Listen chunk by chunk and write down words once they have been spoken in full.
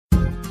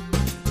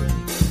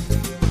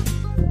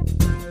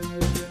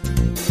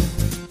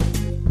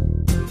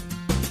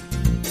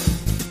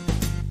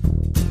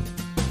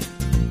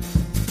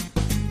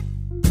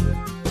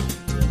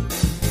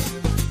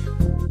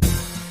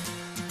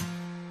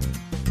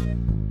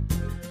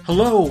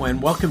Hello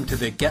and welcome to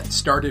the Get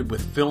Started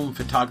with Film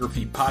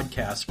Photography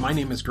podcast. My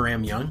name is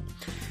Graham Young.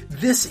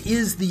 This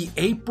is the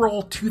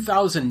April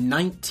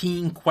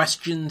 2019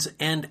 questions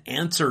and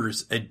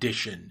answers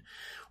edition.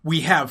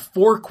 We have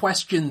 4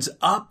 questions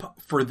up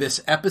for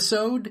this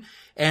episode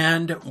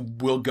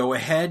and we'll go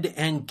ahead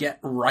and get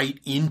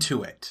right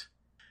into it.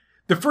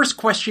 The first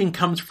question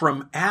comes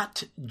from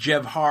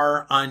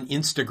 @Jevhar on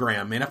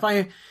Instagram, and if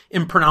I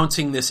am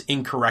pronouncing this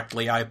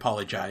incorrectly, I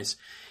apologize.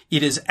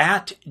 It is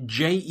 @JEVHARR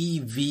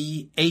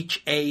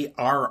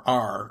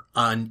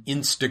on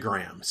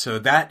Instagram. So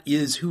that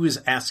is who is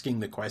asking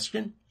the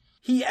question.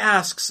 He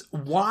asks,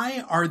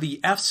 why are the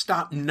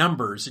f-stop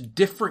numbers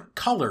different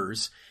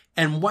colors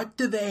and what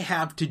do they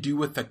have to do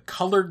with the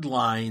colored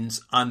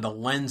lines on the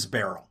lens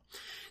barrel?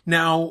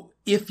 Now,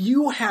 if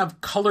you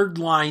have colored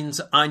lines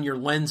on your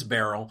lens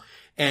barrel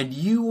and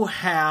you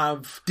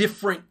have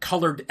different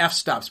colored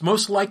f-stops,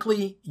 most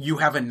likely you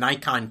have a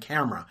Nikon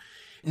camera.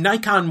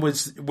 Nikon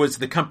was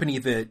the company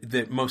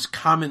that most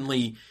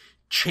commonly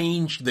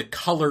changed the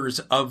colors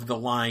of the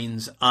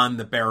lines on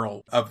the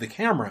barrel of the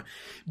camera.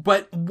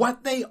 But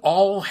what they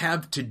all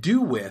have to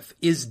do with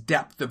is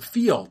depth of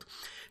field.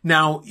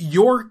 Now,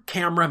 your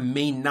camera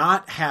may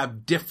not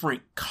have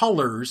different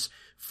colors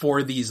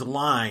for these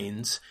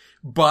lines,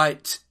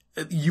 but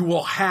you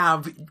will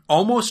have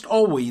almost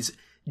always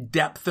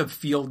depth of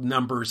field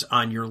numbers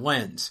on your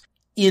lens.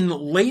 In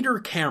later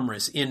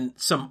cameras, in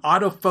some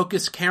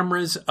autofocus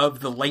cameras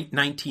of the late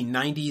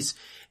 1990s,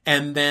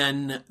 and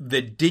then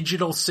the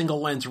digital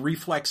single lens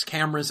reflex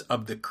cameras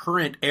of the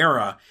current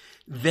era,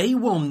 they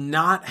will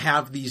not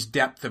have these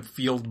depth of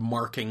field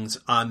markings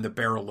on the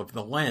barrel of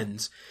the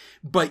lens.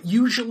 But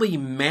usually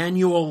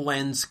manual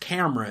lens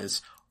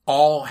cameras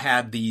all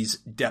have these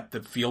depth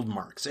of field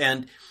marks.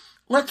 And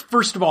let's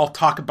first of all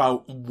talk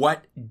about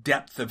what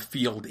depth of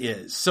field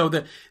is. So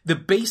the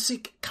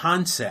basic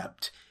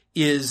concept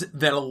is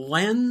that a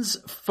lens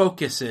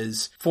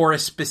focuses for a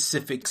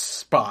specific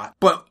spot,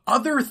 but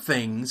other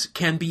things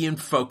can be in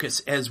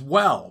focus as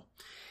well.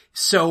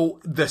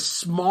 So the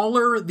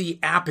smaller the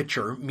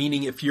aperture,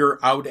 meaning if you're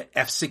out at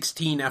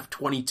f/16,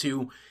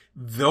 f/22,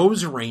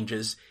 those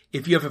ranges,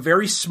 if you have a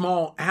very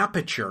small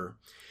aperture,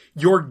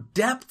 your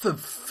depth of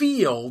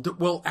field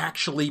will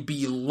actually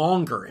be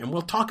longer. And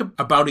we'll talk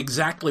about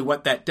exactly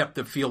what that depth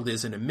of field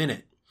is in a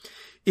minute.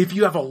 If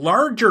you have a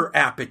larger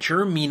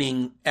aperture,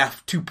 meaning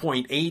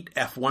f2.8,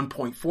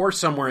 f1.4,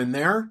 somewhere in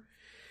there,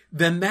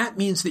 then that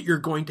means that you're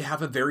going to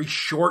have a very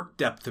short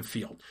depth of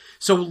field.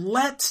 So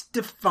let's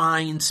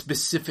define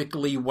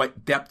specifically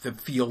what depth of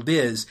field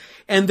is.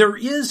 And there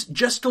is,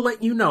 just to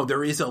let you know,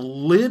 there is a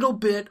little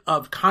bit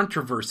of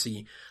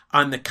controversy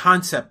on the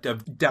concept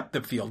of depth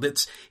of field.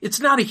 It's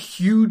not a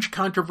huge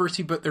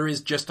controversy, but there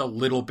is just a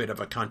little bit of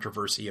a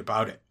controversy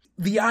about it.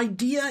 The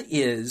idea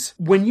is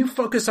when you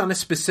focus on a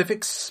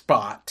specific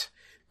spot,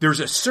 there's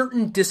a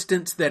certain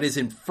distance that is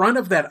in front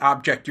of that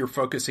object you're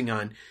focusing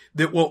on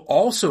that will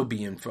also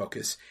be in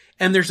focus.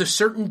 And there's a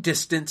certain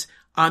distance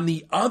on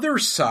the other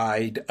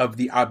side of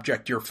the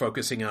object you're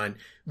focusing on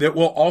that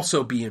will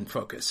also be in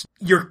focus.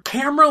 Your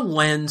camera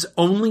lens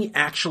only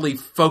actually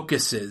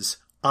focuses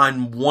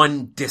on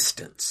one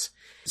distance.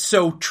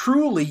 So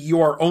truly you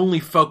are only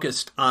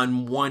focused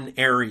on one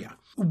area.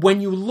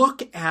 When you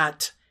look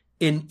at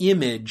an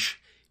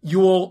image, you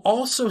will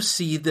also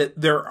see that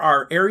there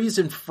are areas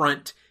in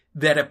front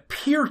that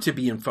appear to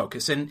be in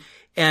focus. And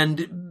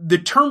the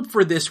term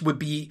for this would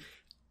be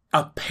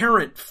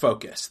apparent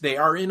focus. They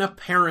are in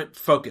apparent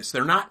focus.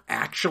 They're not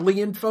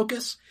actually in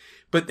focus,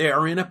 but they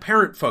are in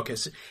apparent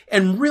focus.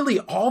 And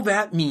really all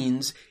that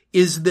means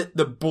is that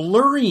the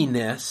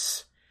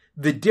blurriness,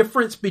 the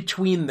difference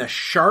between the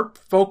sharp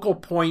focal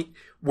point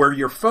where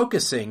you're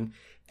focusing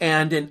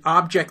and an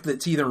object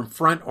that's either in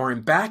front or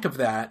in back of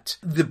that,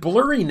 the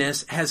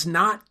blurriness has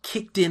not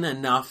kicked in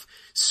enough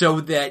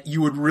so that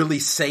you would really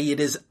say it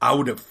is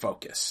out of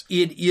focus.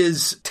 It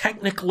is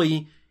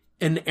technically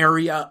an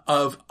area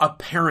of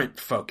apparent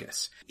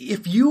focus.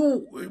 If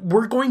you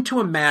were going to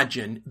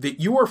imagine that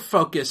you are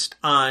focused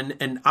on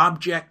an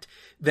object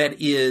that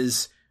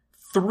is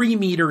 3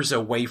 meters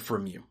away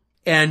from you,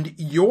 and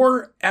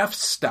your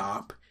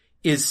f-stop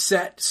is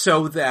set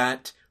so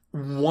that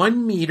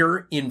 1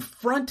 meter in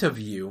front of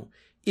you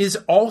is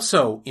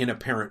also in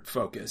apparent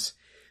focus,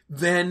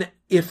 then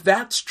if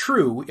that's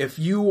true, if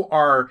you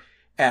are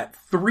at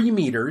 3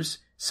 meters,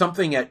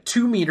 something at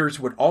 2 meters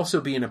would also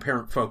be in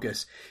apparent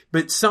focus,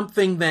 but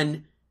something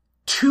then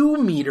 2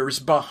 meters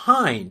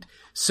behind.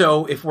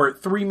 So if we're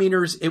at 3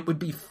 meters, it would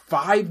be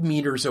 5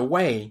 meters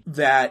away.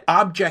 That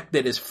object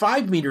that is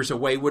 5 meters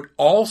away would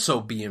also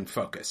be in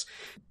focus.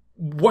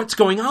 What's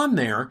going on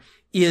there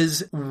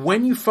is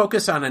when you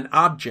focus on an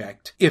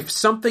object, if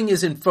something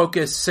is in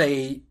focus,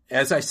 say,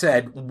 as I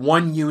said,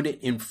 1 unit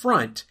in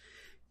front,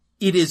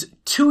 it is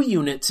 2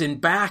 units in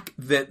back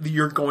that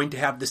you're going to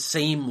have the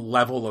same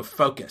level of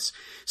focus.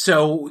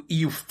 So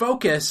you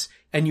focus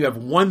and you have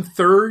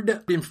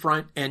 1/3 in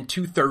front and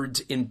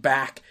 2/3 in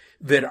back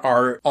that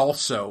are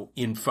also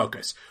in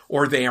focus,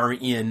 or they are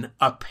in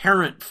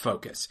apparent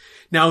focus.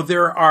 Now,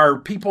 there are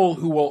people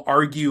who will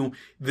argue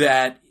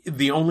that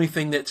the only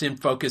thing that's in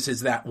focus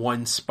is that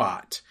one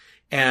spot,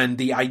 and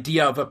the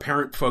idea of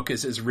apparent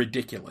focus is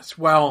ridiculous.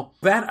 Well,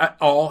 that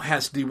all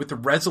has to do with the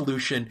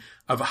resolution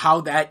of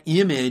how that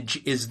image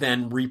is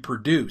then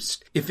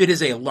reproduced. If it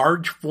is a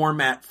large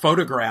format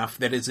photograph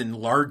that is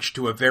enlarged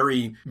to a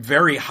very,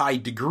 very high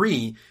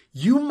degree,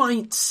 you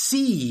might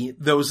see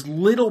those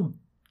little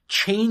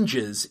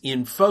changes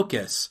in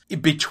focus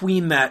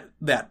between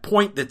that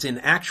point that's in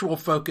actual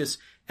focus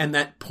and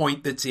that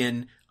point that's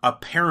in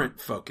apparent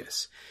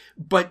focus.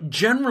 But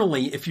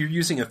generally, if you're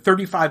using a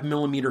 35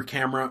 millimeter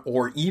camera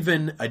or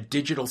even a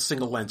digital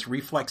single lens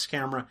reflex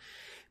camera,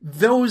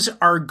 those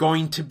are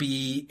going to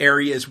be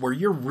areas where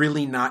you're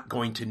really not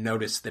going to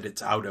notice that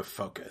it's out of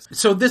focus.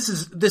 So this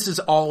is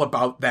all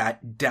about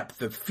that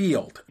depth of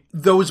field.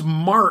 Those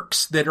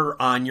marks that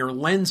are on your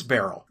lens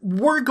barrel.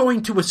 We're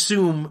going to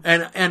assume,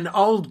 and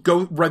I'll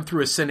go run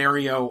through a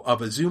scenario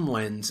of a zoom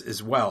lens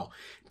as well,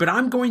 but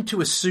I'm going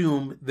to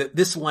assume that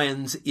this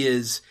lens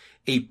is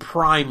a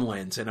prime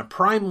lens, and a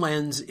prime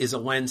lens is a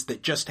lens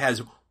that just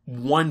has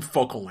one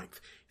focal length.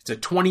 It's a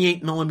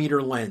 28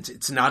 millimeter lens.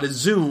 It's not a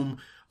zoom,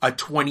 a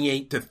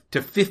 28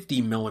 to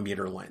 50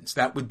 millimeter lens.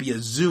 That would be a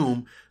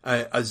zoom.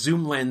 A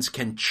zoom lens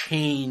can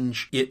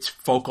change its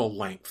focal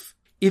length.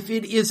 If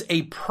it is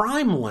a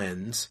prime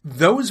lens,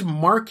 those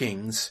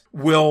markings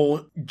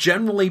will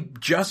generally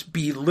just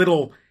be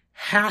little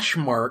hash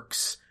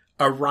marks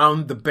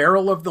around the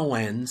barrel of the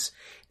lens,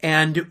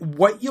 and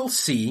what you'll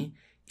see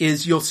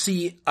is you'll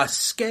see a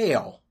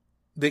scale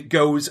that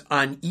goes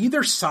on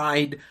either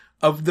side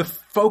of the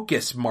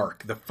focus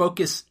mark, the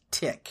focus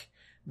tick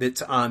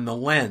that's on the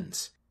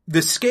lens.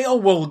 The scale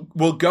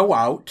will go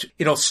out.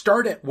 It'll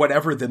start at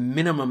whatever the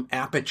minimum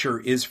aperture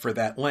is for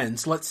that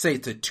lens. Let's say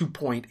it's a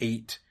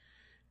 2.8,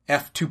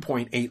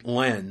 f2.8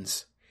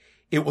 lens.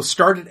 It will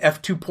start at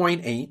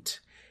f2.8,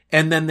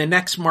 and then the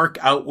next mark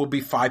out will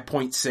be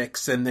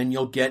 5.6, and then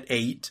you'll get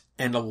 8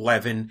 and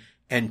 11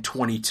 and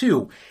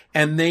 22.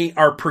 And they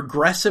are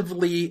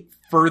progressively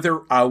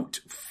further out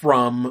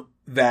from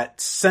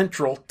that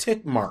central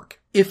tick mark.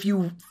 If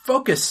you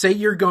focus, say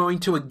you're going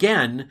to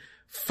again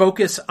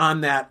focus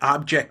on that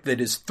object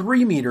that is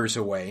 3 meters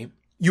away,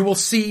 you will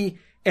see,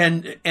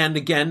 and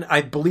again,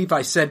 I believe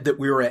I said that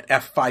we were at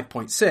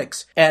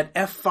f5.6. At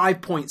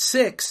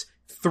f5.6,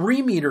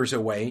 3 meters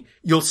away,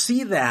 you'll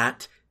see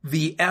that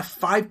the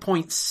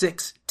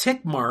f5.6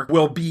 tick mark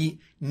will be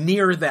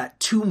near that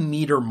 2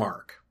 meter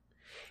mark.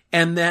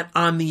 And that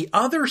on the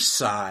other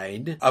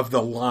side of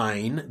the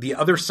line, the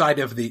other side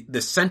of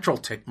the central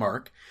tick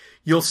mark,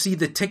 you'll see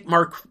the tick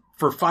mark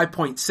for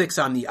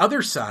 5.6 on the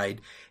other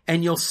side,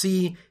 and you'll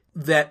see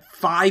that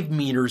 5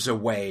 meters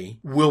away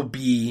will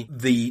be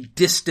the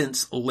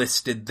distance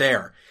listed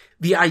there.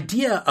 The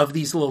idea of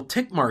these little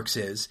tick marks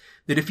is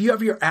that if you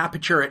have your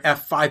aperture at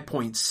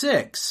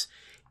f5.6,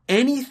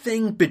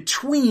 anything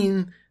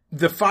between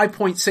the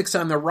 5.6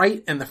 on the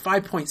right and the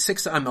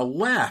 5.6 on the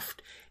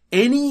left,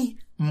 any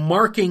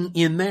marking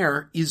in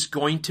there is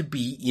going to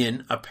be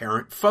in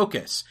apparent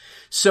focus.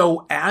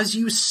 So as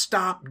you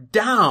stop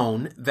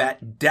down,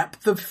 that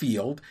depth of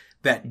field,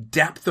 that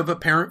depth of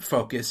apparent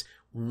focus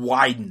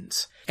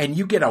widens, and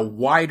you get a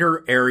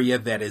wider area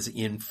that is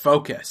in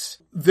focus.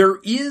 There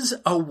is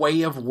a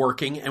way of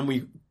working, and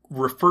we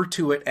refer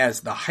to it as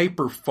the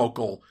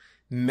hyperfocal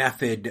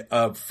method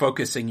of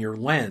focusing your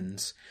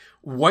lens.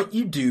 What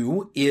you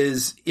do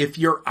is, if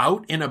you're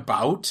out and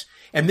about,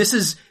 and this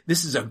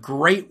is a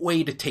great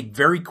way to take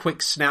very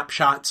quick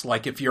snapshots,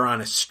 like if you're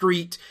on a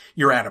street,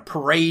 you're at a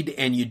parade,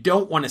 and you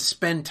don't want to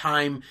spend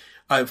time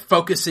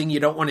focusing, you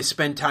don't want to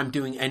spend time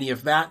doing any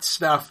of that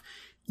stuff.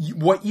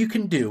 What you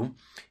can do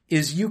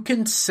is you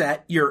can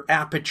set your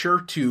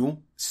aperture to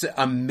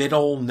a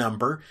middle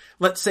number,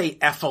 let's say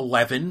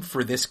f11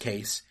 for this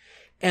case,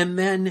 and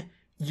then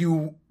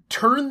you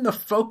turn the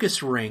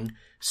focus ring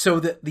so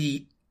that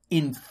the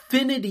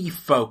infinity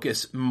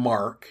focus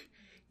mark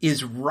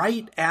is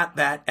right at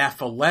that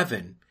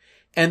f11.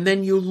 And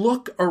then you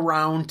look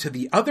around to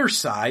the other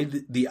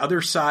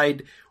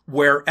side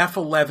where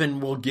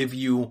f11 will give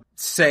you,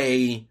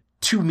 say,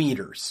 2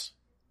 meters.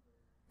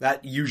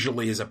 That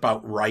usually is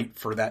about right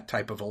for that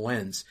type of a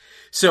lens.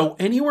 So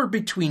anywhere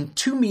between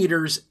 2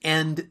 meters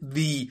and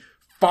the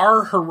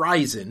far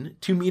horizon,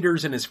 2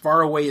 meters and as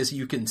far away as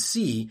you can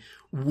see,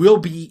 will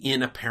be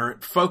in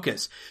apparent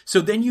focus.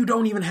 So then you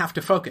don't even have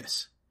to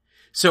focus.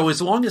 So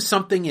as long as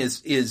something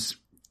is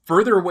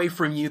further away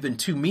from you than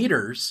 2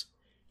 meters,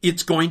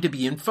 it's going to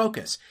be in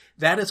focus.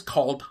 That is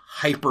called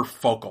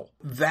hyperfocal.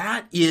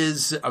 That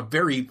is a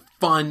very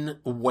fun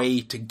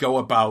way to go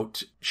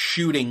about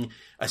shooting,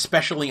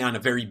 especially on a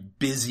very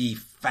busy,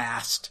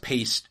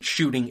 fast-paced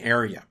shooting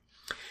area.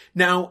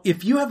 Now,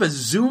 if you have a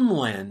zoom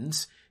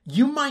lens,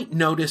 you might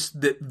notice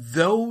that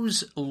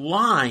those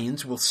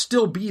lines will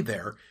still be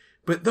there,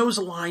 but those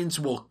lines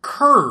will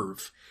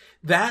curve.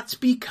 That's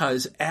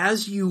because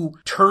as you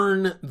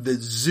turn the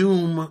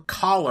zoom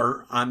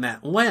collar on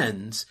that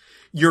lens,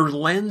 your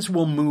lens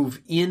will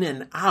move in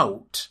and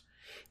out.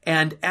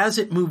 And as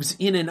it moves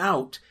in and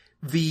out,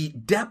 the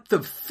depth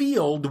of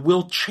field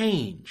will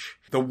change.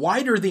 The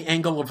wider the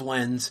angle of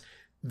lens,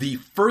 the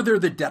further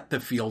the depth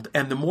of field,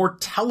 and the more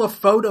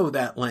telephoto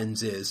that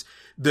lens is,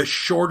 the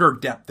shorter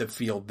depth of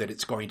field that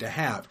it's going to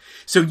have.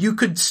 So you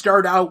could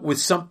start out with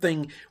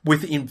something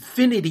with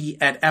infinity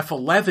at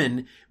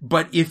f11,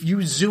 but if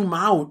you zoom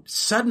out,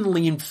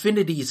 suddenly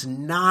infinity is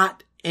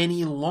not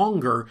any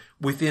longer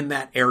within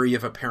that area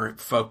of apparent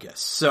focus.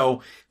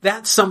 So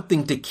that's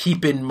something to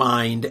keep in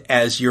mind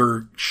as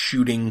you're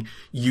shooting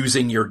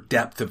using your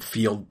depth of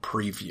field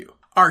preview.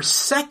 Our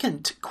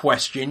second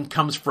question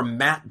comes from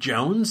Matt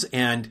Jones,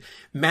 and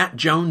Matt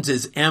Jones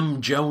is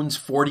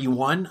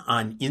mjones41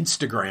 on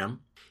Instagram.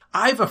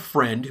 I have a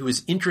friend who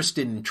is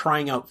interested in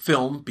trying out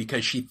film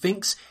because she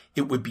thinks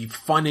it would be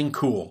fun and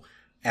cool,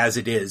 as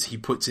it is, he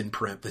puts in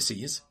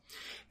parentheses.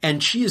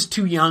 And she is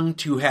too young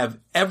to have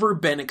ever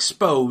been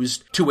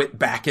exposed to it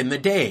back in the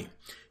day.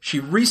 She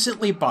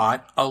recently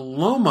bought a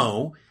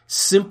Lomo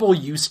simple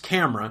use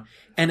camera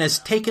and has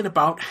taken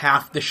about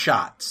half the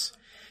shots,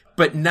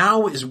 but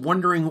now is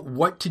wondering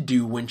what to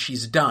do when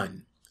she's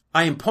done.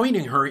 I am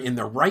pointing her in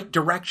the right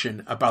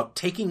direction about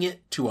taking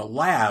it to a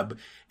lab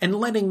and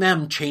letting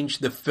them change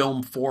the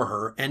film for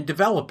her and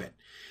develop it.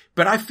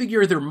 But I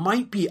figure there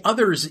might be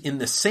others in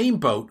the same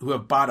boat who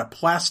have bought a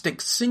plastic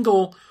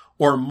single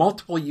or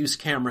multiple use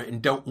camera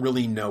and don't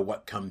really know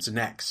what comes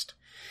next.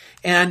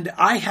 And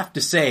I have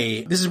to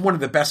say, this is one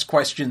of the best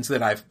questions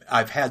that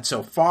I've had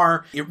so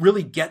far. It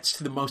really gets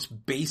to the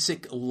most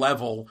basic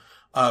level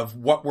of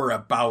what we're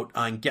about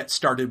on Get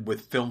Started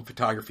with Film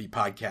Photography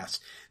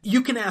podcast.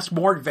 You can ask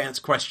more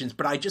advanced questions,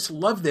 but I just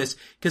love this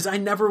because I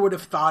never would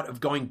have thought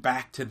of going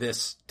back to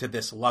this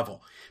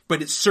level.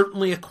 But it's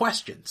certainly a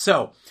question.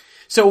 So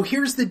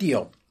here's the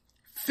deal.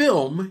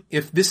 Film,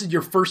 if this is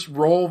your first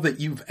roll that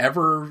you've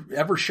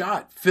ever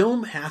shot,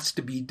 film has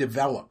to be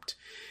developed.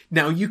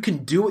 Now, you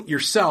can do it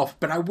yourself,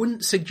 but I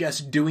wouldn't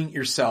suggest doing it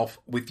yourself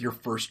with your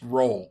first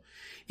roll.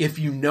 If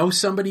you know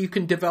somebody who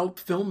can develop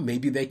film,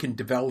 maybe they can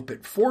develop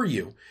it for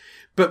you.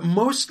 But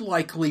most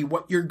likely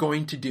what you're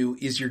going to do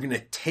is you're going to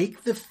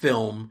take the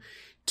film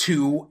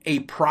to a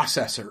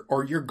processor,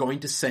 or you're going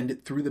to send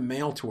it through the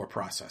mail to a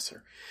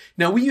processor.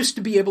 Now, we used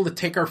to be able to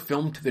take our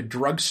film to the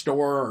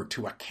drugstore or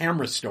to a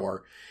camera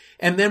store.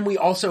 And then we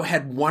also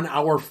had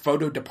 1-hour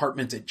photo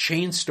departments at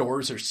chain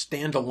stores or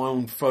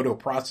standalone photo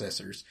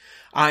processors.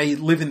 I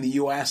live in the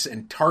US,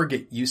 and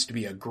Target used to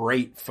be a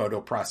great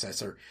photo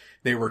processor.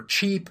 They were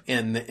cheap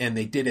and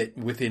they did it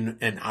within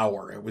an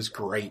hour. It was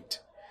great.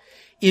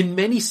 In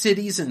many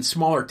cities and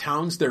smaller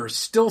towns, there are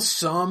still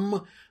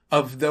some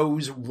of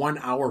those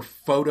 1-hour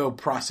photo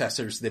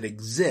processors that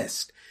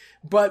exist.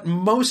 But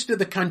most of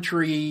the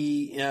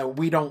country,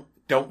 we don't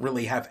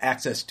really have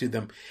access to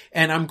them.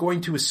 And I'm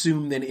going to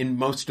assume that in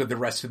most of the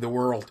rest of the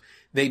world,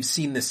 they've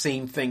seen the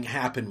same thing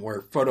happen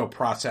where photo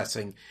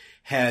processing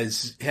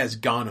has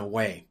gone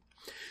away.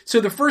 So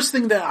the first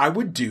thing that I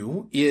would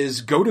do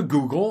is go to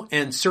Google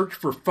and search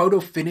for photo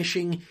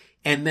finishing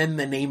and then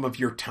the name of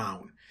your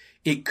town.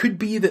 It could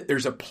be that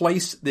there's a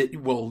place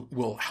that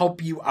will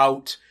help you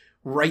out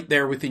right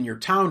there within your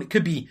town. It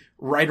could be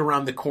right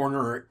around the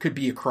corner, or it could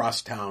be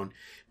across town,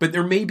 but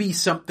there may be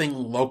something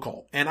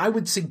local. And I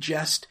would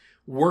suggest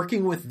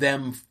working with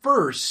them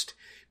first,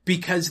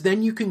 because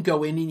then you can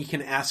go in and you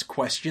can ask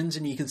questions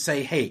and you can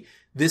say, hey,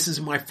 this is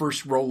my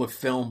first roll of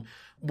film.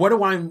 What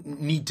do I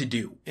need to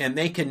do? And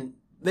they can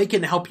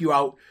help you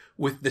out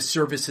with the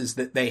services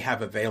that they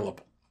have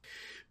available.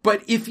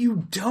 But if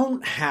you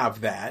don't have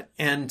that,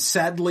 and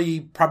sadly,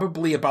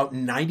 probably about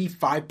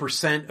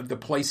 95% of the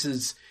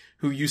places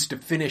who used to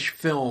finish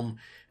film,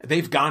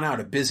 they've gone out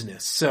of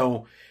business.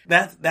 So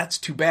that's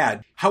too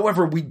bad.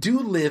 However, we do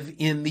live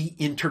in the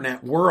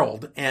internet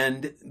world,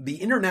 and the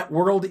internet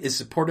world is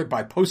supported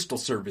by postal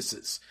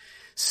services.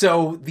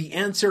 So the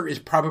answer is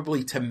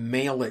probably to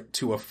mail it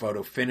to a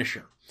photo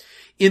finisher.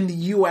 In the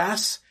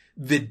US,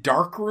 the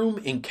Darkroom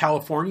in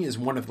California is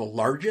one of the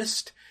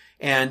largest,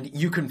 and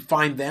you can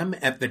find them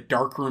at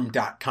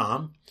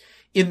thedarkroom.com.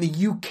 In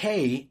the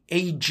UK,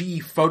 AG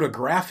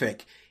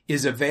Photographic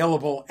is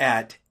available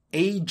at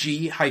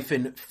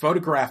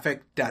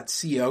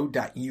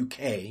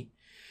ag-photographic.co.uk.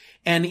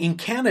 And in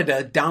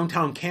Canada,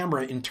 Downtown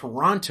Camera in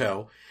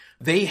Toronto,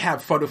 they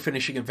have photo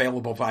finishing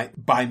available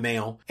by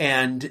mail,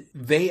 and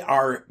they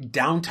are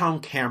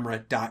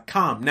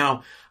downtowncamera.com.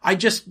 Now, I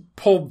just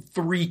pulled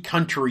 3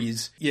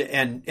 countries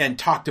and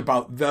talked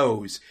about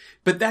those,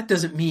 but that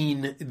doesn't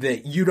mean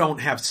that you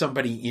don't have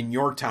somebody in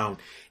your town.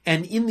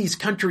 And in these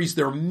countries,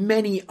 there are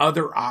many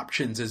other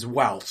options as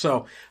well.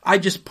 So I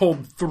just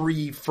pulled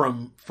 3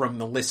 from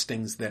the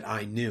listings that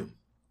I knew.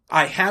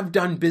 I have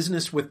done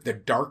business with the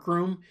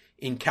Darkroom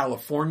in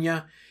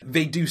California.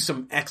 They do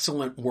some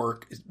excellent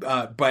work,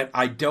 but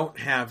I don't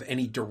have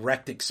any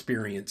direct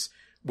experience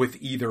with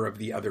either of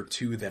the other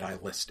 2 that I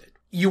listed.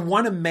 You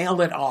want to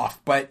mail it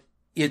off, but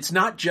it's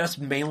not just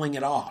mailing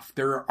it off.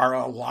 There are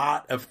a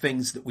lot of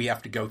things that we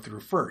have to go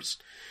through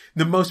first.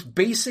 The most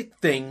basic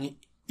thing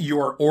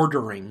you're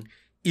ordering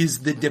is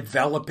the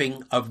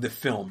developing of the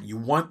film. You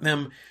want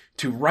them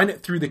to run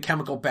it through the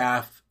chemical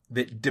bath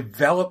that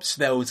develops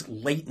those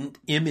latent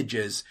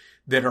images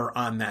that are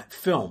on that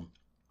film.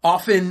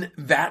 Often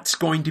that's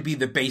going to be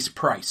the base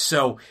price.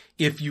 So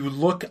if you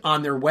look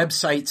on their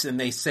websites and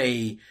they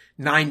say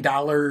 $9,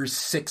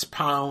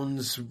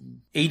 £6,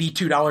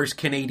 $82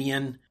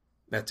 Canadian,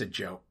 that's a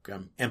joke.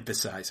 I'm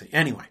emphasizing.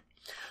 Anyway,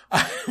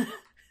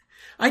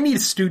 I need a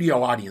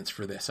studio audience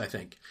for this, I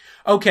think.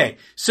 Okay,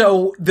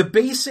 so the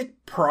base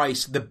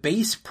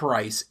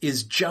price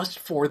is just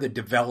for the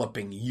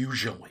developing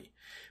usually.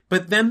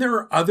 But then there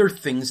are other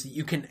things that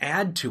you can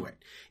add to it.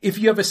 If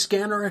you have a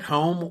scanner at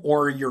home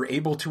or you're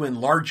able to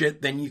enlarge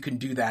it, then you can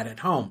do that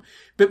at home.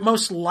 But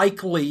most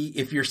likely,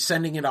 if you're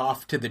sending it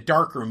off to the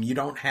darkroom, you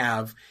don't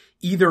have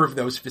either of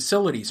those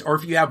facilities. Or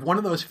if you have one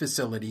of those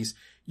facilities,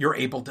 you're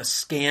able to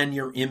scan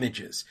your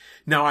images.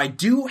 Now, I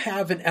do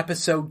have an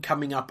episode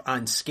coming up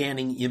on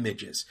scanning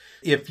images.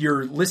 If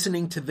you're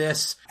listening to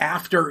this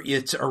after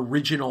its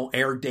original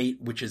air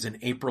date, which is in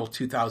April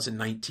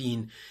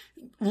 2019,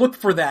 look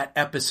for that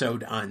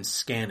episode on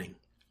scanning.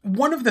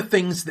 One of the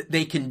things that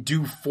they can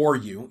do for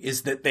you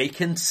is that they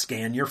can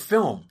scan your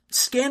film.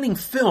 Scanning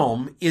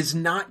film is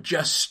not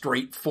just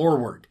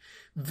straightforward.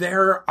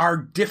 There are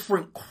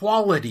different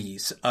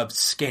qualities of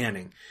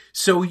scanning.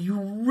 So you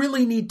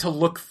really need to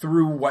look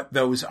through what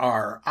those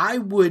are. I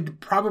would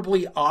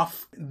probably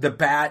off the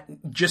bat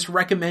just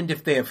recommend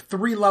if they have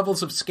 3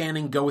 levels of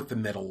scanning, go with the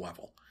middle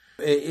level.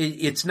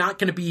 It's not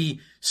going to be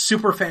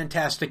super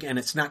fantastic and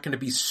it's not going to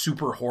be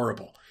super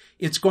horrible.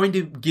 It's going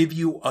to give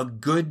you a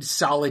good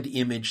solid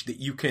image that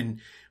you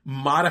can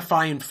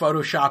modify in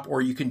Photoshop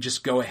or you can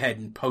just go ahead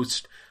and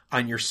post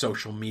on your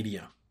social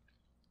media.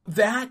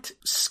 That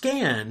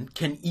scan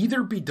can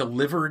either be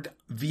delivered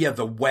via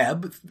the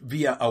web,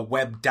 via a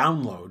web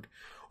download,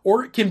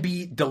 or it can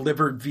be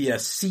delivered via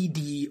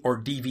CD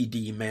or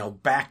DVD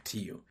mailed back to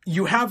you.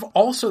 You have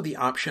also the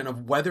option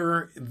of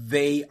whether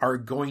they are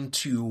going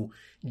to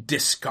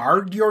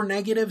discard your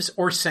negatives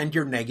or send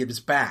your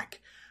negatives back.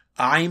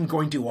 I am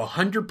going to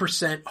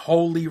 100%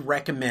 wholly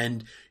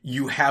recommend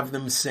you have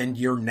them send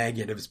your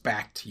negatives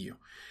back to you.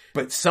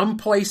 But some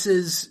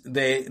places,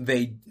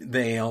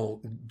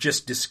 they'll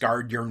just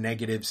discard your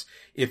negatives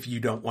if you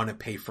don't want to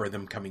pay for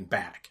them coming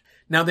back.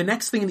 Now, the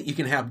next thing that you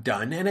can have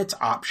done, and it's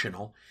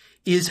optional,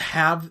 is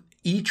have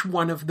each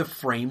one of the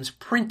frames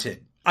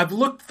printed. I've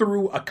looked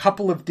through a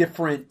couple of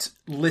different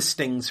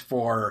listings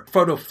for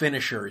photo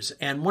finishers,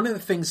 and one of the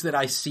things that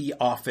I see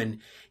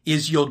often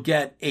is you'll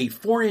get a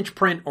 4-inch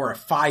print or a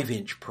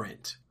 5-inch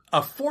print.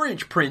 A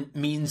 4-inch print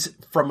means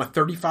from a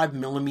 35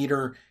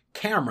 millimeter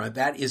camera,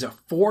 that is a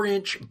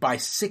 4-inch by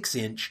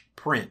 6-inch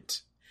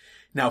print.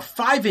 Now,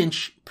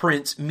 5-inch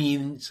prints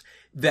means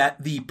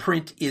that the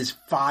print is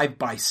 5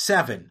 by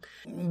 7.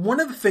 One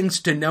of the things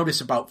to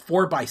notice about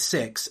 4 by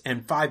 6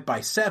 and 5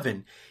 by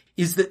 7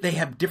 is that they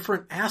have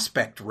different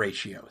aspect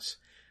ratios.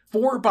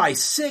 4 by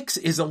 6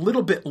 is a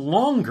little bit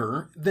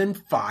longer than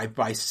 5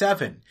 by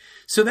 7.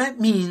 So that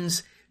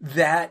means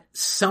that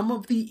some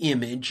of the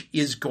image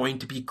is going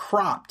to be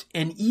cropped.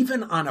 And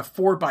even on a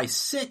 4 by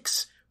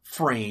 6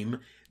 frame,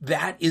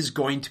 that is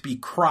going to be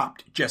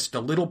cropped just a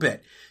little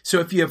bit. So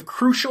if you have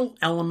crucial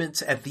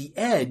elements at the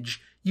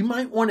edge, you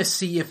might want to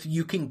see if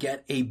you can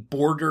get a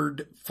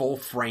bordered full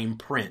frame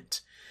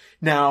print.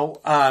 Now,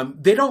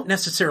 they don't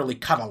necessarily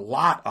cut a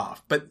lot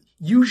off, but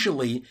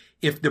usually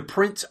if the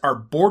prints are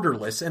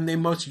borderless, and they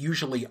most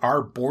usually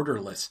are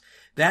borderless,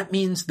 that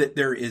means that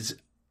there is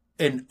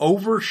an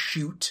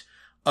overshoot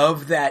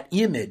of that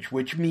image,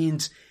 which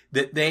means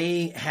that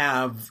they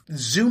have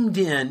zoomed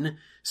in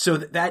so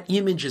that that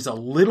image is a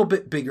little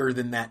bit bigger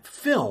than that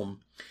film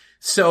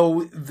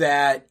so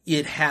that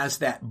it has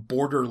that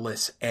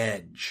borderless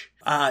edge.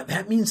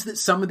 That means that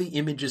some of the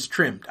image is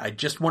trimmed. I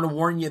just want to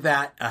warn you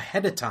that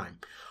ahead of time.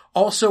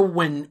 Also,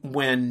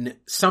 when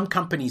some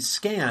companies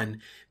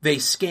scan, they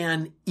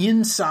scan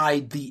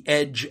inside the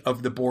edge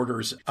of the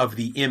borders of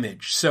the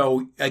image.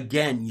 So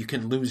again, you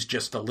can lose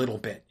just a little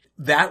bit.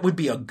 That would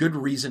be a good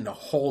reason to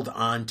hold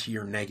on to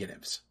your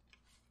negatives.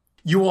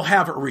 You will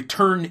have a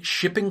return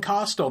shipping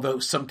cost, although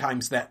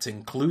sometimes that's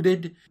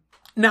included.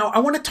 Now, I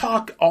want to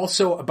talk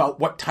also about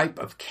what type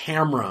of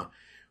camera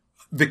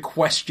the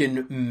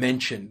question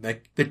mentioned.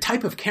 The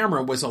type of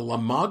camera was a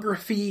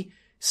lomography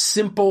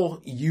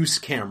simple use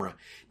camera.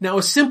 Now,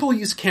 a simple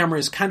use camera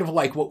is kind of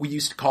like what we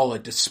used to call a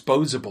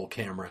disposable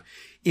camera.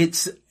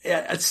 It's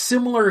a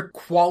similar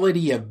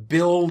quality of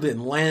build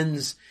and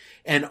lens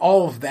and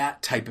all of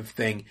that type of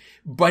thing,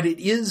 but it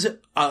is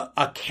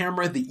a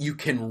camera that you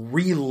can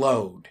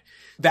reload.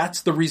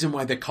 That's the reason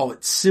why they call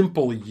it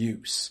simple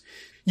use.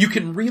 You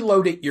can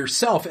reload it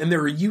yourself, and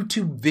there are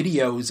YouTube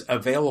videos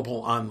available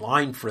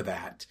online for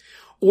that.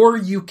 Or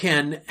you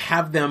can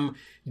have them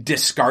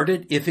discard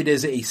it. If it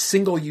is a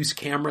single-use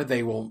camera,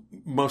 they will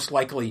most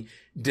likely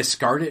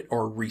discard it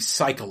or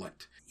recycle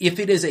it. If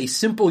it is a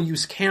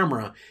simple-use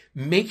camera,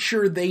 make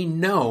sure they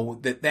know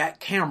that that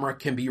camera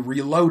can be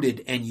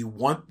reloaded and you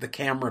want the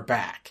camera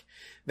back.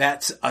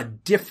 That's a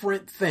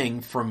different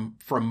thing from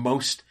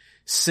most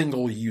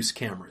single-use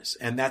cameras.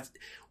 And that's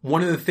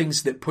one of the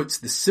things that puts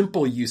the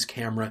simple-use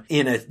camera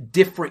in a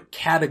different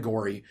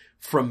category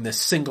from the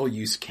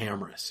single-use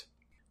cameras.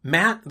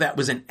 Matt, that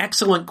was an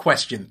excellent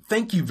question.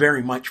 Thank you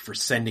very much for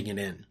sending it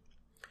in.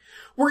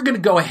 We're going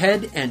to go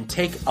ahead and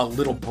take a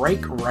little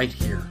break right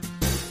here.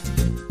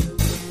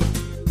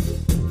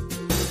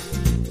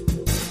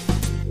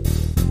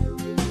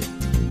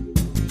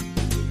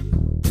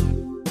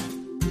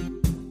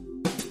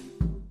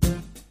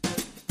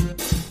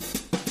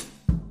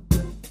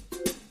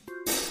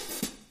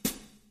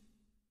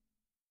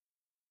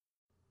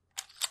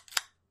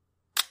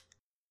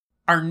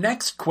 Our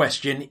next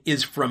question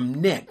is from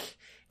Nick,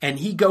 and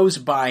he goes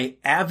by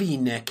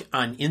AviNick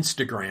on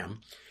Instagram.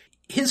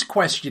 His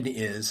question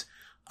is,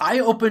 I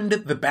opened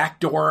the back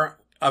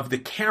door of the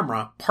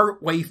camera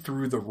partway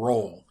through the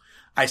roll.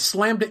 I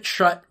slammed it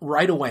shut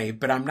right away,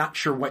 but I'm not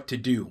sure what to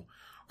do.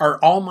 Are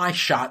all my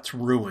shots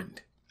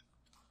ruined?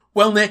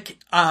 Well, Nick,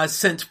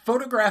 since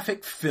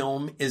photographic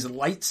film is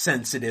light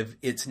sensitive,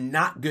 it's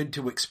not good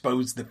to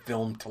expose the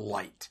film to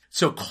light.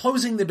 So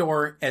closing the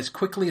door as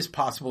quickly as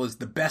possible is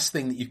the best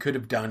thing that you could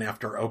have done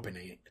after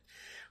opening it.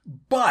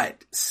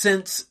 But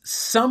since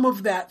some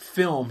of that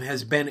film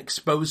has been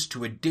exposed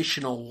to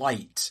additional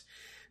light,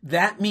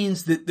 that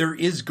means that there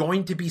is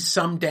going to be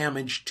some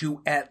damage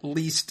to at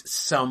least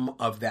some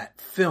of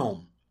that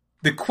film.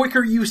 The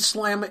quicker you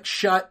slam it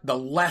shut, the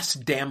less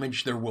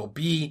damage there will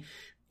be.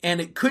 And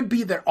it could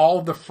be that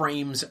all the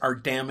frames are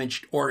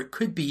damaged, or it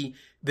could be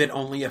that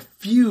only a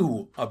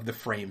few of the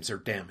frames are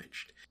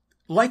damaged.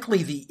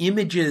 Likely the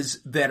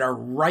images that are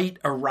right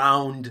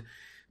around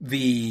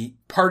the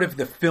part of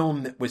the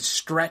film that was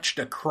stretched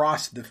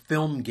across the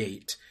film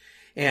gate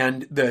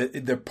and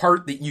the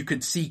part that you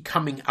could see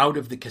coming out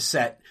of the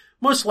cassette,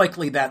 most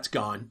likely that's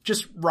gone.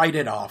 Just write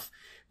it off.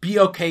 Be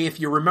okay if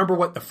you remember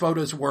what the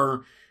photos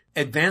were,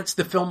 advance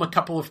the film a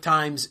couple of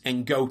times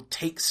and go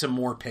take some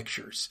more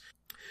pictures,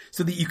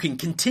 so that you can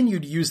continue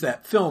to use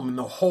that film and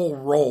the whole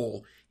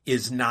roll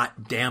is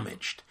not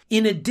damaged.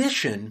 In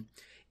addition,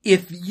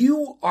 if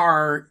you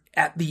are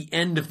at the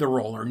end of the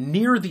roll or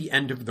near the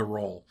end of the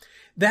roll,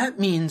 that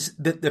means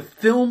that the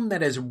film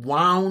that is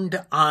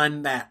wound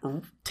on that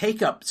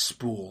take-up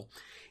spool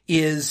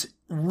is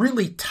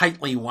really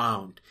tightly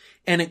wound.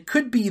 And it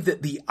could be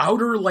that the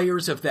outer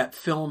layers of that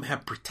film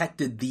have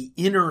protected the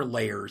inner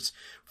layers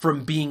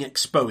from being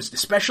exposed,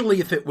 especially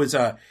if it was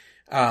a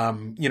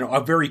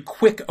very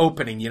quick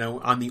opening,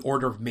 on the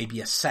order of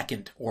maybe a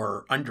second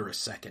or under a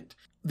second.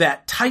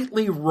 That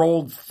tightly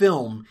rolled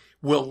film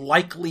will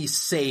likely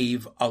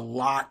save a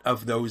lot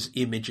of those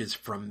images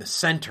from the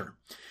center.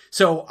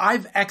 So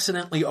I've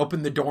accidentally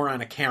opened the door on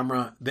a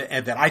camera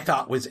that I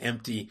thought was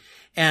empty,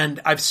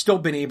 and I've still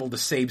been able to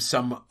save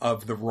some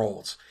of the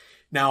rolls.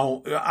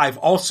 Now, I've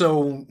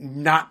also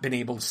not been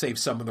able to save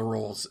some of the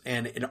rolls,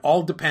 and it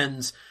all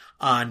depends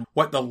on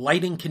what the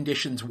lighting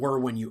conditions were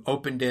when you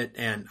opened it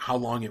and how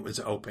long it was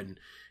open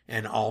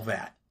and all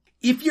that.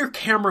 If your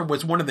camera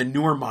was one of the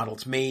newer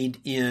models made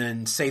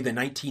in, say, the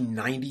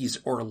 1990s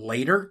or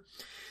later,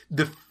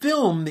 the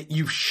film that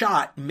you've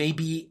shot may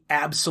be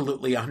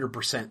absolutely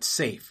 100%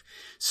 safe.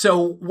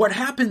 So what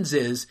happens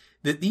is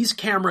that these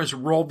cameras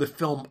roll the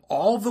film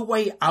all the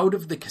way out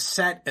of the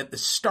cassette at the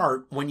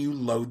start when you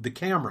load the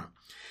camera.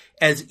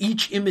 As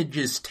each image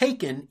is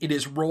taken, it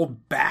is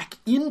rolled back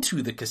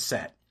into the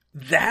cassette.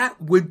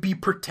 That would be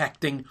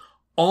protecting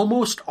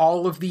almost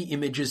all of the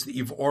images that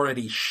you've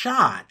already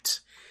shot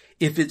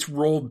if it's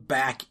rolled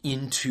back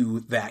into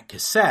that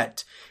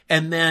cassette.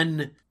 And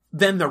then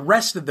the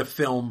rest of the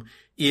film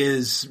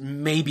is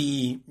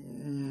maybe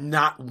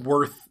not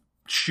worth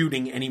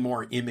shooting any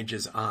more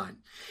images on.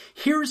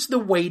 Here's the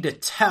way to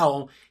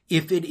tell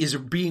if it is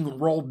being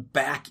rolled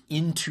back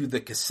into the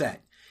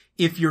cassette.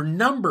 If your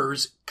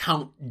numbers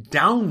count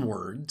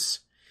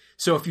downwards,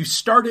 so if you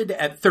started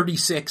at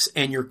 36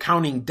 and you're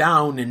counting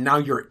down and now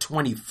you're at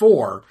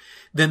 24,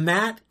 then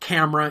that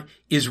camera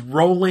is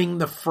rolling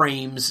the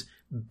frames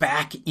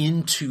back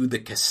into the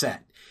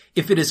cassette.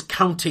 If it is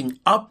counting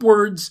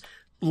upwards,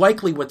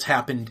 likely what's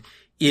happened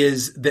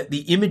is that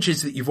the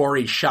images that you've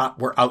already shot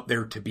were out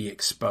there to be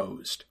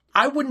exposed.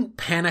 I wouldn't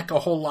panic a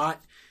whole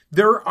lot.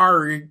 There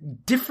are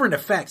different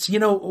effects.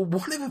 One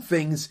of the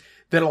things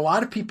that a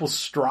lot of people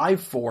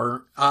strive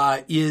for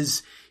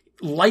is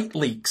light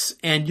leaks,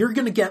 and you're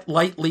going to get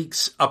light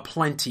leaks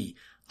aplenty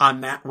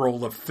on that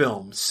roll of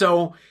film.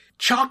 So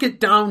chalk it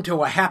down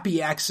to a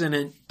happy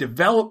accident,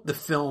 develop the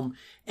film,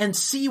 and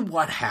see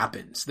what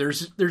happens.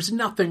 There's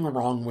nothing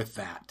wrong with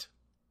that.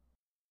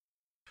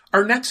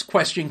 Our next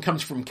question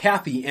comes from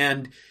Kathy,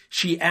 and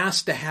she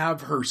asked to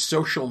have her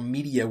social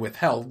media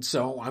withheld,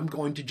 so I'm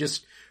going to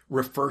just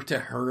refer to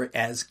her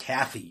as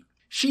Kathy.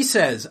 She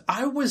says,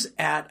 I was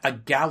at a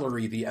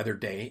gallery the other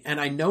day, and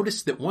I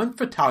noticed that one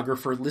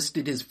photographer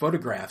listed his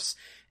photographs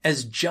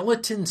as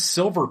gelatin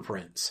silver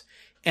prints,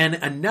 and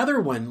another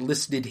one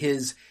listed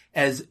his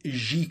as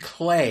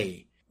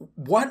giclée.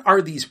 What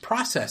are these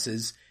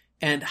processes,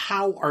 and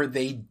how are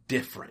they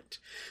different?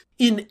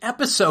 In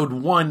episode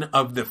 1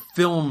 of the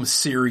film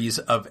series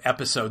of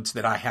episodes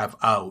that I have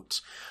out,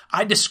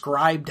 I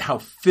described how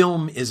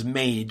film is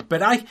made,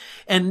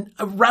 and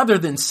rather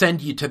than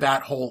send you to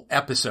that whole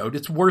episode,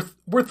 it's worth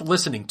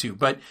listening to,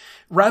 but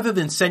rather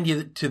than send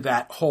you to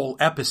that whole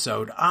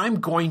episode, I'm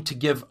going to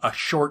give a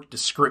short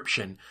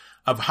description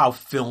of how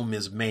film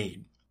is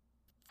made.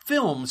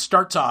 Film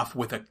starts off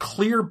with a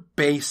clear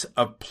base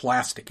of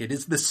plastic. It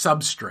is the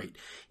substrate.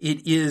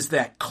 It is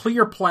that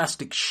clear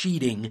plastic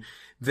sheeting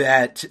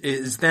that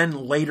is then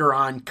later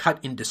on cut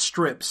into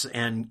strips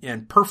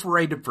and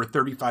perforated for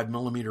 35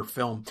 millimeter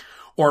film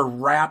or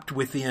wrapped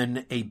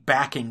within a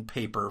backing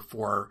paper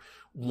for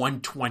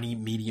 120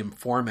 medium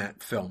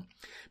format film.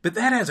 But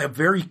that has a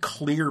very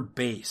clear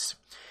base.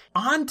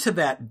 Onto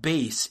that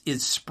base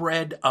is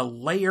spread a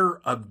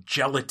layer of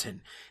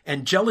gelatin.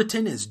 And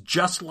gelatin is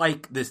just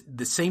like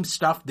the same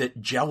stuff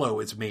that Jell-O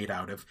is made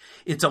out of.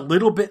 It's a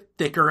little bit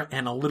thicker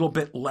and a little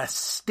bit less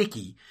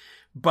sticky.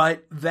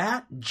 But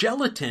that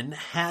gelatin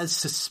has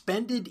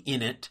suspended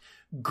in it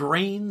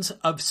grains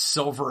of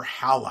silver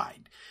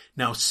halide.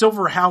 Now,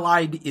 silver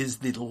halide is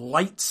the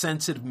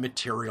light-sensitive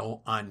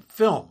material on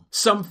film.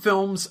 Some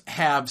films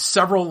have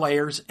several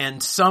layers,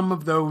 and some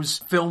of those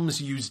films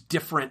use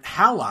different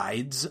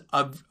halides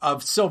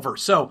of silver.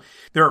 So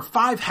there are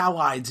 5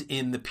 halides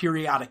in the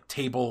periodic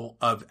table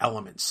of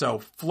elements.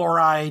 So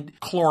fluoride,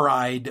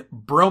 chloride,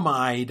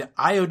 bromide,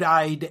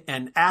 iodide,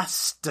 and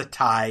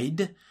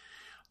astatide.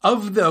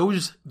 Of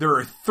those, there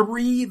are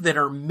 3 that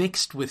are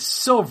mixed with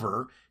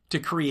silver to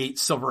create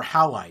silver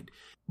halide.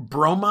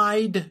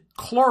 Bromide,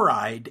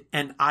 chloride,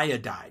 and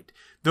iodide.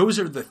 Those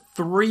are the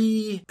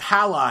 3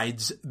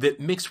 halides that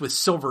mix with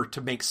silver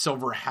to make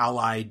silver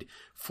halide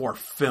for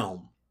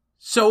film.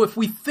 So if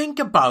we think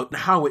about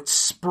how it's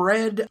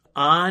spread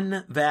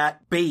on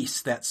that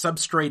base, that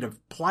substrate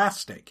of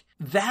plastic,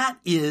 that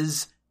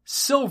is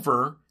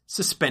silver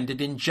suspended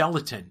in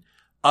gelatin,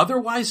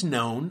 otherwise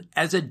known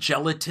as a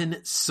gelatin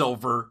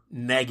silver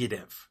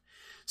negative.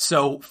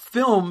 So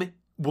film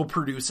will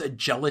produce a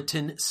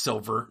gelatin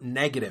silver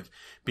negative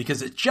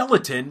because it's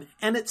gelatin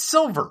and it's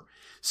silver.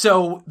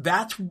 So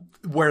that's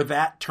where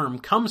that term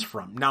comes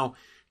from. Now,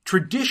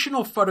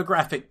 traditional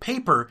photographic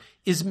paper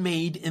is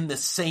made in the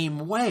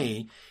same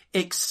way,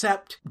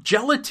 except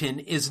gelatin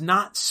is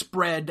not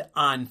spread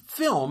on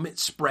film,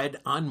 it's spread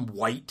on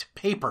white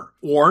paper.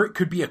 Or it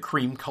could be a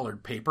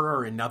cream-colored paper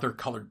or another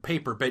colored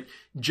paper, but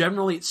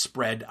generally it's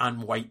spread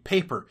on white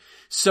paper.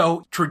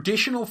 So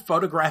traditional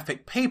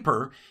photographic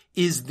paper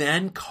is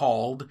then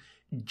called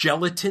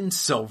gelatin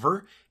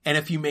silver, and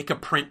if you make a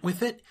print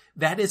with it,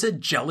 that is a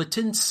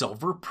gelatin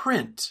silver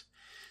print.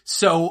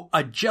 So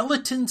a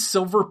gelatin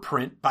silver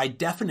print, by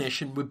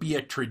definition, would be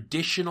a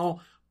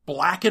traditional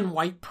black and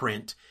white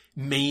print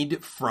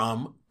made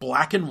from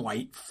black and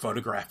white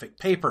photographic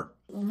paper.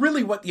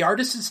 Really, what the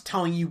artist is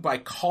telling you by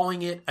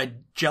calling it a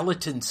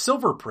gelatin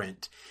silver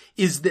print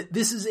is that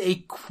this is a,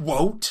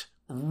 quote,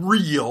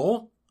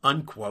 real,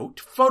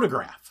 unquote,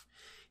 photograph.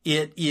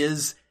 It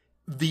is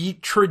the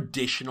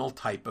traditional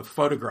type of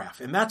photograph.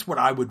 And that's what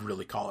I would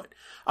really call it.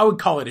 I would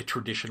call it a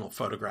traditional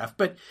photograph,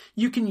 but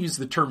you can use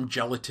the term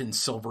gelatin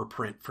silver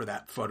print for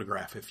that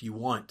photograph if you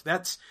want.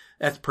 That's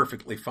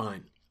perfectly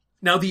fine.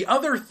 Now, the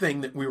other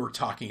thing that we were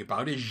talking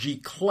about is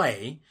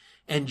giclée,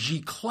 and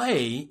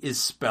giclée is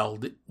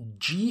spelled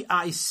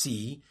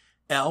Gicle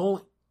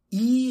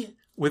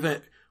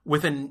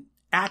with an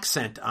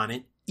accent on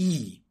it,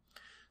 E.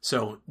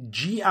 So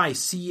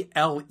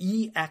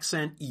Gicle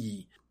accent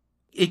E.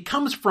 It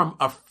comes from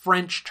a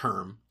French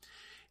term,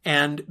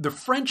 and the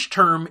French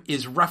term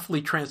is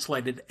roughly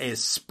translated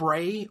as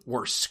spray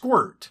or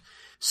squirt.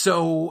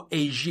 So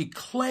a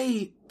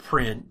giclée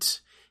print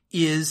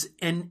is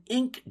an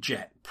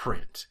inkjet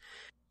print.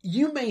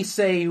 You may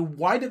say,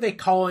 why do they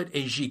call it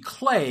a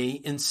giclée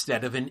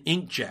instead of an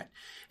inkjet?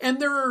 And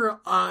there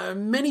are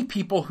many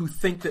people who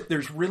think that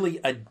there's really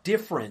a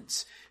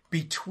difference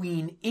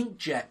between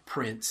inkjet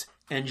prints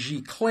and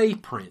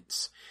giclée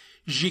prints.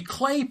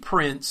 Giclée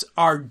prints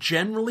are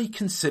generally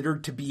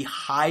considered to be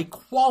high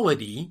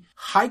quality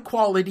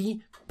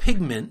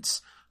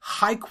pigments,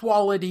 high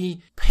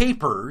quality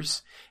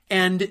papers,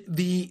 and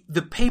the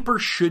paper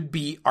should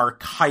be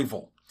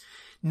archival.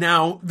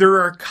 Now, there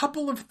are a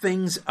couple of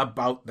things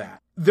about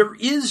that. There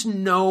is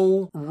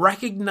no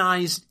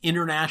recognized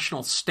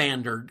international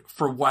standard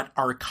for what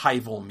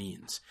archival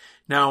means.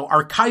 Now,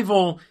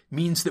 archival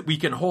means that we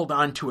can hold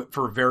on to it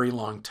for a very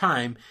long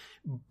time,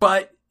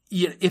 but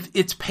if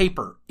it's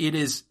paper, it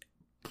is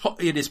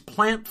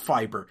plant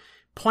fiber.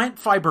 Plant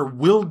fiber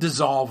will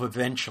dissolve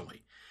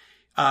eventually.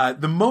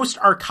 The most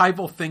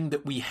archival thing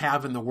that we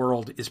have in the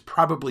world is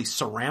probably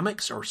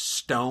ceramics or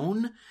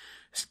stone.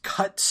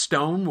 Cut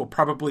stone will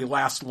probably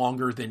last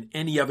longer than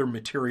any other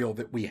material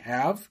that we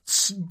have,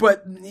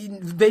 but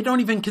they don't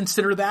even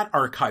consider that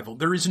archival.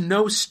 There is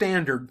no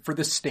standard for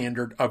the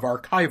standard of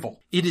archival.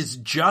 It is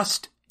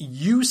just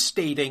you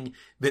stating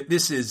that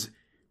this is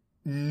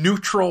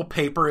neutral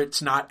paper.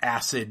 It's not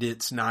acid.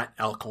 It's not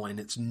alkaline.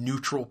 It's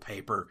neutral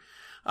paper.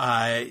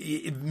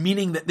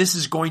 meaning that this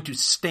is going to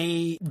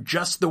stay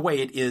just the way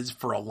it is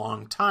for a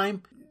long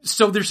time.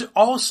 So there's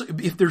also,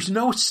 if there's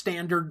no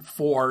standard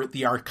for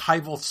the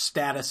archival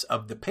status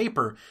of the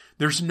paper,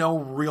 there's no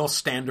real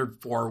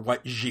standard for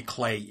what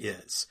giclée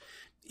is.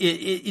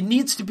 It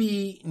needs to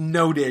be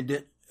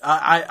noted,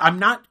 I'm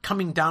not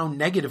coming down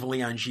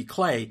negatively on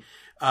giclée.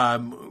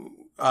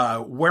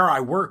 Where I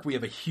work, we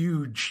have a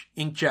huge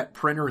inkjet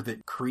printer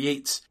that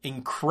creates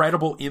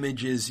incredible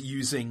images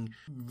using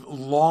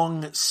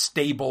long,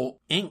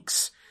 stable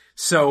inks.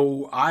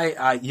 So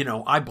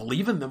I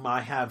believe in them.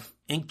 I have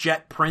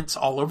inkjet prints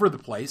all over the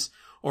place,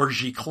 or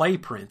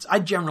giclée prints. I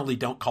generally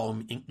don't call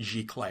them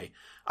giclée.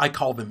 I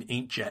call them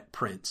inkjet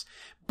prints.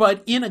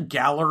 But in a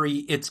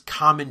gallery, it's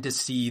common to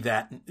see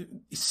the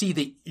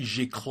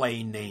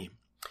giclée name.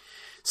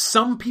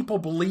 Some people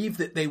believe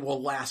that they will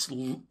last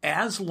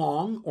as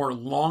long or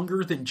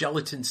longer than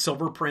gelatin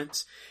silver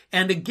prints.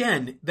 And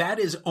again, that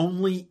is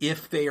only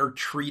if they are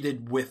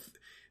treated with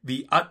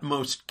the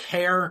utmost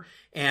care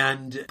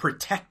and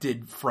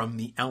protected from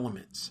the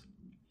elements.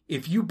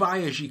 If you buy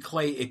a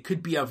giclée, it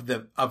could be of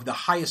the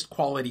highest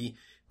quality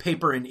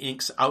paper and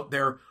inks out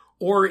there,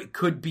 or it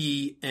could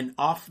be an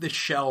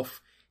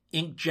off-the-shelf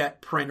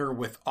inkjet printer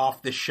with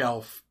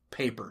off-the-shelf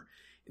paper.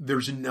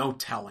 There's no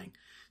telling.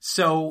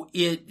 So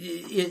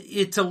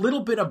it's a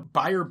little bit of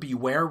buyer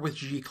beware with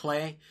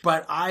giclée,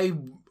 but I've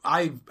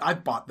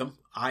bought them.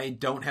 I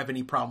don't have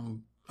any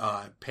problem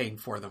paying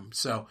for them.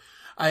 So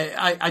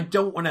I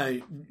don't want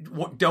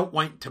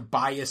to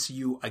bias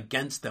you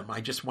against them.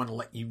 I just want to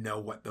let you know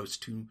what those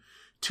two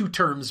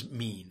terms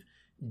mean: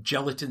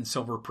 gelatin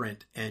silver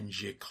print and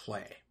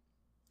giclée.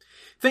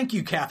 Thank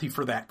you, Kathy,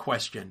 for that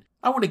question.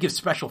 I want to give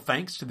special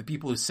thanks to the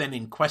people who sent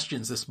in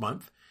questions this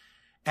month.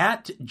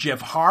 At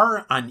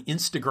Jevhar on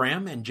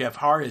Instagram, and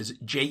Jevhar is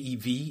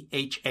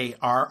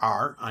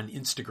Jevharr on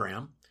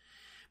Instagram.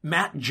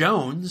 Matt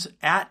Jones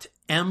at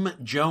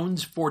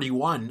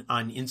mjones41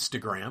 on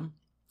Instagram.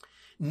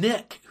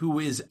 Nick, who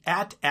is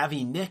at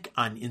AviNick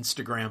on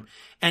Instagram,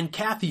 and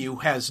Kathy, who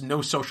has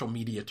no social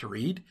media to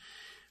read.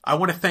 I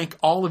want to thank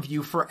all of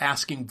you for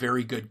asking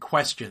very good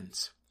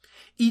questions.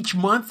 Each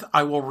month,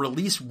 I will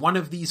release one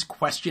of these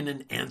question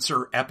and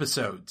answer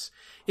episodes.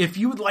 If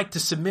you would like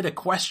to submit a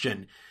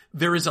question,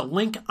 there is a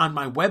link on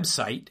my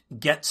website,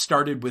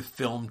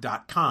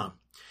 getstartedwithfilm.com.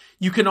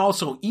 You can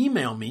also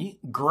email me,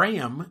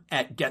 Graham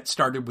at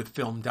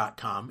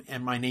getstartedwithfilm.com,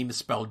 and my name is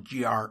spelled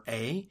Graham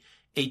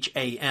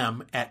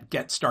at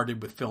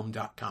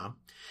getstartedwithfilm.com.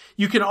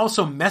 You can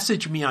also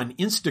message me on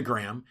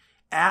Instagram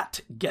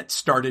at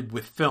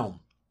getstartedwithfilm.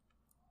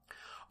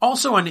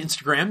 Also on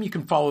Instagram, you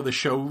can follow the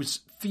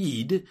show's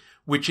feed,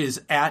 which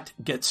is at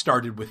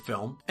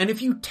getstartedwithfilm. And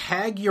if you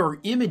tag your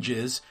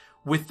images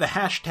with the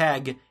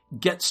hashtag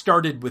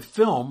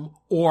getstartedwithfilm,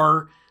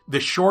 or the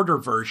shorter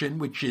version,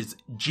 which is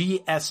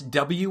GSWFPP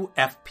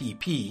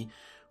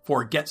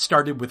for Get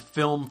Started with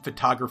Film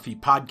Photography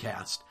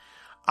Podcast,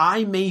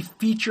 I may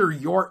feature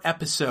your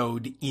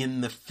episode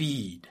in the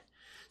feed.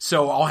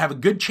 So I'll have a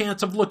good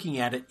chance of looking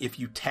at it if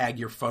you tag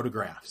your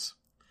photographs.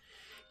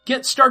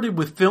 Get Started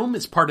with Film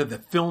is part of the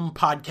Film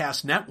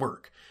Podcast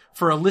Network.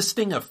 For a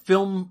listing of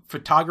film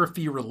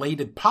photography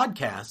related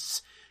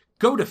podcasts,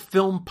 go to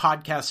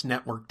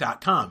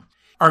filmpodcastnetwork.com.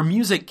 Our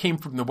music came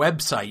from the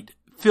website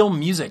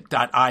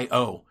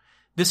filmmusic.io.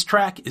 This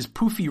track is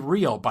Poofy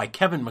Real by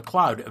Kevin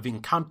MacLeod of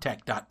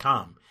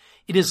Incomptech.com.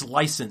 It is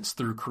licensed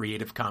through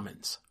Creative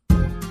Commons.